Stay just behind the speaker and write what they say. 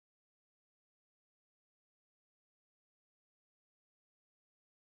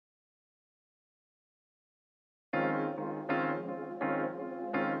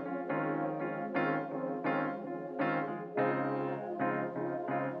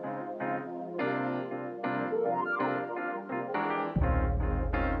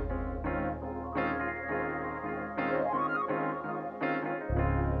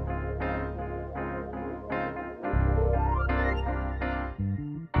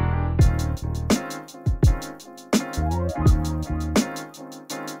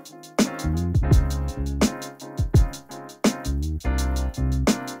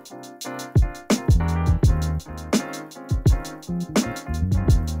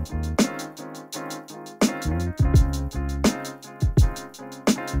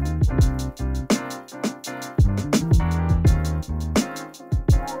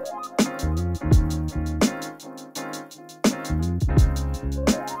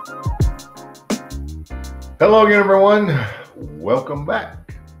Hello again, everyone. Welcome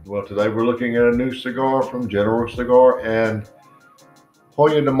back. Well, today we're looking at a new cigar from General Cigar and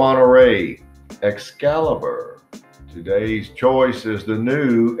Hoya de Monterrey, Excalibur. Today's choice is the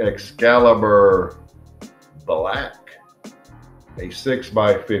new Excalibur Black, a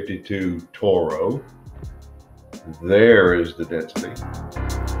 6x52 Toro. There is the density.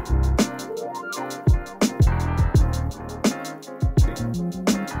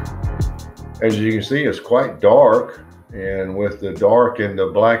 As you can see, it's quite dark, and with the dark and the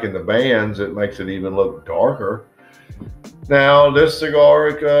black in the bands, it makes it even look darker. Now, this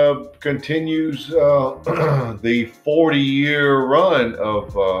cigar continues the 40-year run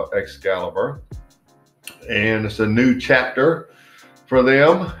of Excalibur, and it's a new chapter for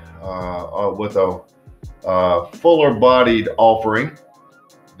them with a fuller-bodied offering.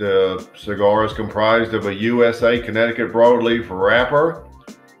 The cigar is comprised of a USA Connecticut broadleaf wrapper,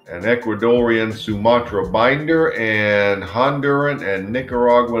 an Ecuadorian Sumatra binder, and Honduran and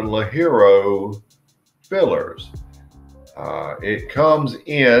Nicaraguan Lajero fillers. It comes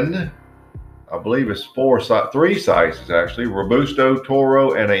in, I believe it's three sizes actually: Robusto,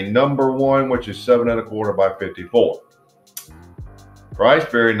 Toro, and a number one, which is 7 1/4 by 54. Priced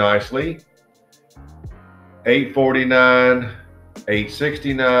very nicely: $8.49,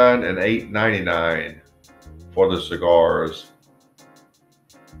 $8.69, and $8.99 for the cigars,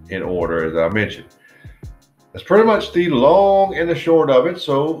 in order as I mentioned. That's pretty much the long and the short of it,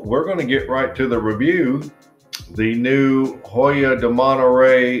 so we're going to get right to the review. The new Hoya de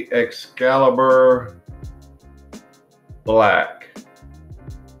Monterrey Excalibur Black.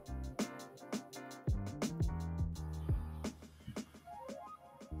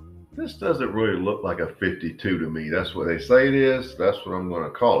 This doesn't really look like a 52 to me. That's what they say it is. That's what I'm going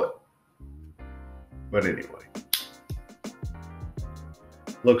to call it. But anyway.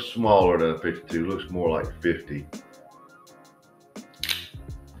 Looks smaller than a 52, looks more like 50.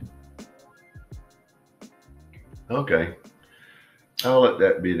 Okay, I'll let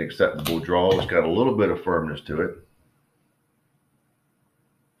that be an acceptable draw. It's got a little bit of firmness to it.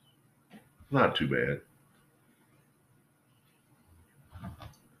 Not too bad.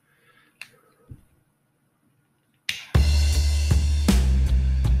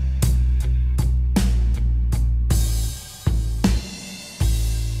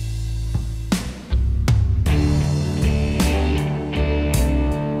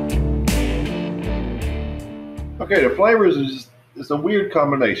 Okay, the flavors is a weird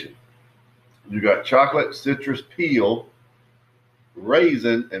combination. You got chocolate, citrus peel,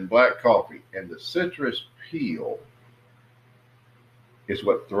 raisin, and black coffee. And the citrus peel is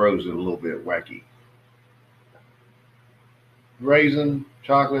what throws it a little bit wacky. Raisin,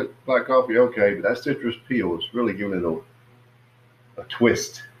 chocolate, black coffee, okay, but that citrus peel is really giving it a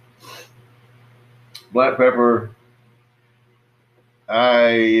twist. Black pepper, I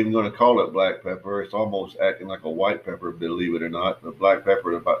am going to call it black pepper. It's almost acting like a white pepper, believe it or not. The black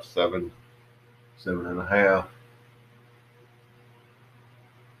pepper is about 7, 7.5.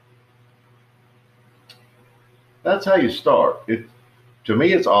 That's how you start. To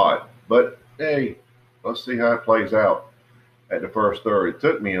me, it's odd, but hey, let's see how it plays out at the first third. It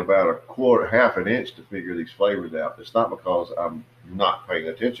took me about half an inch to figure these flavors out. It's not because I'm not paying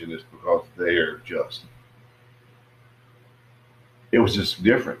attention. It's because they're just. It was just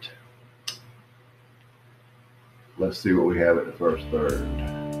different. Let's see what we have at the first third.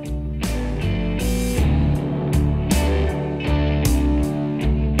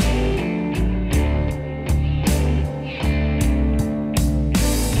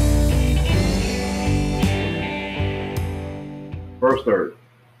 First third.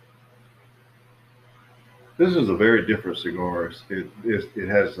 This is a very different cigar. It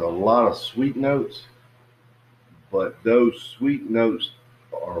has a lot of sweet notes, but those sweet notes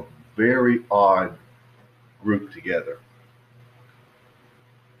are very odd grouped together.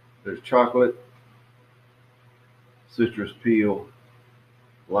 There's chocolate, citrus peel,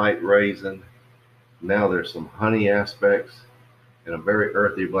 light raisin. Now there's some honey aspects and a very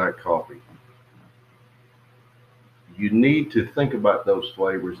earthy black coffee. You need to think about those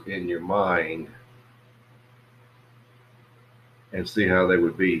flavors in your mind and see how they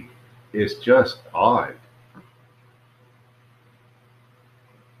would be. It's just odd.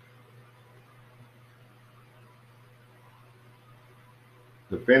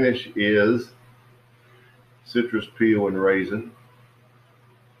 The finish is citrus peel and raisin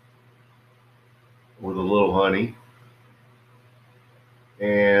with a little honey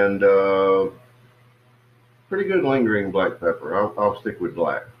and pretty good lingering black pepper. I'll stick with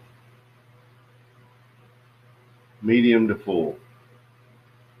black. Medium to full.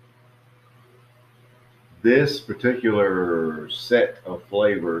 This particular set of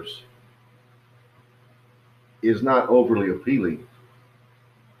flavors is not overly appealing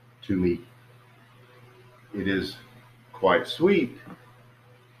to me. It is quite sweet,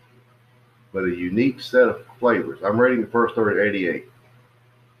 but a unique set of flavors. I'm rating the first third at 88.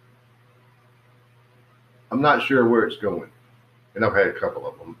 I'm not sure where it's going, and I've had a couple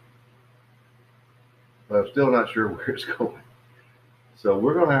of them, but I'm still not sure where it's going. So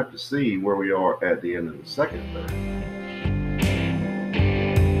we're going to have to see where we are at the end of the second third.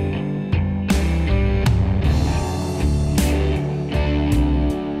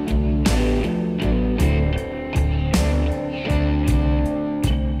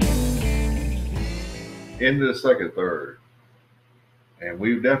 Into the second third, and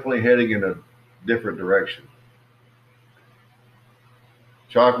we're definitely heading in a different direction.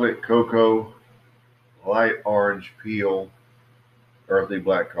 Chocolate, cocoa, light orange peel, earthy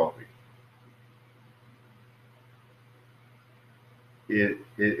black coffee.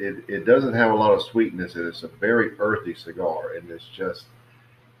 It doesn't have a lot of sweetness, and it's a very earthy cigar, and it's just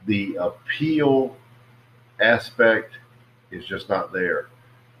the appeal aspect is just not there.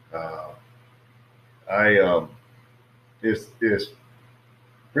 Uh, it's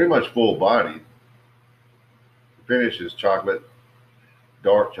pretty much full bodied. The finish is chocolate,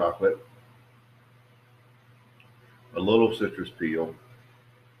 dark chocolate, a little citrus peel,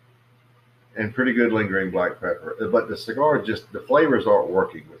 and pretty good lingering black pepper. But the cigar just, the flavors aren't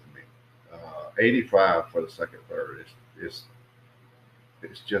working with me. 85 for the second third. It's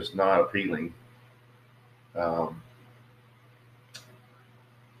just not appealing. Um,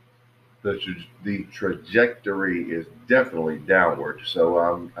 the trajectory is definitely downward. So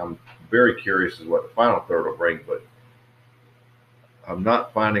I'm very curious as what the final third will bring, but I'm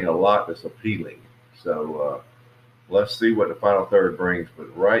not finding a lot that's appealing. So let's see what the final third brings.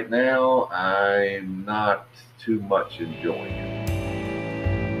 But right now, I'm not too much enjoying it.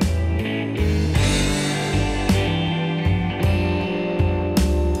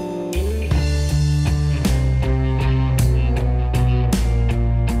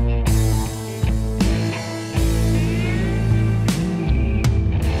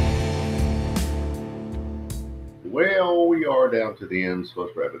 Well, we are down to the end, so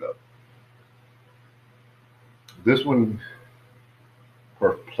let's wrap it up. This one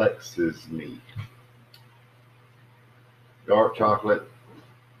perplexes me. Dark chocolate,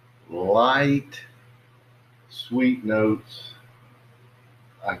 light, sweet notes,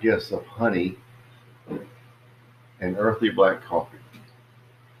 I guess, of honey, and earthy black coffee.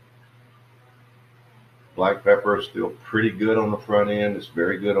 Black pepper is still pretty good on the front end. It's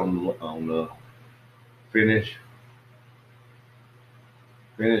very good on the finish.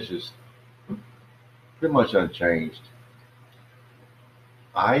 Finish is pretty much unchanged.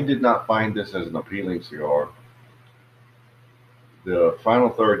 I did not find this as an appealing cigar. The final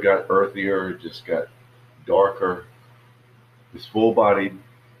third got earthier, just got darker. It's full bodied.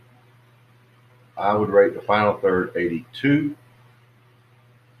 I would rate the final third 82.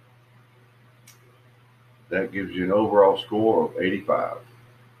 That gives you an overall score of 85.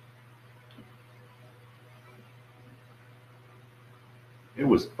 It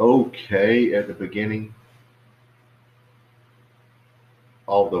was okay at the beginning,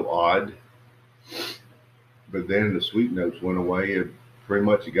 although odd. But then the sweet notes went away, and pretty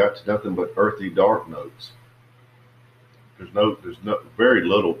much it got to nothing but earthy, dark notes. There's very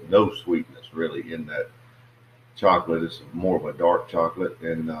little, no sweetness really in that chocolate. It's more of a dark chocolate,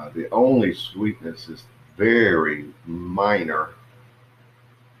 and the only sweetness is very minor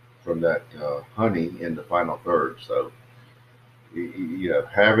from that honey in the final third. So you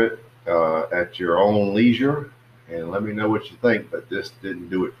have it at your own leisure, and let me know what you think. But this didn't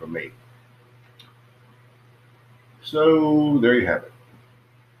do it for me. So there you have it.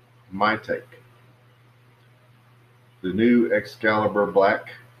 My take. The new Excalibur Black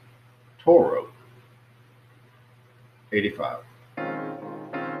Toro, 85.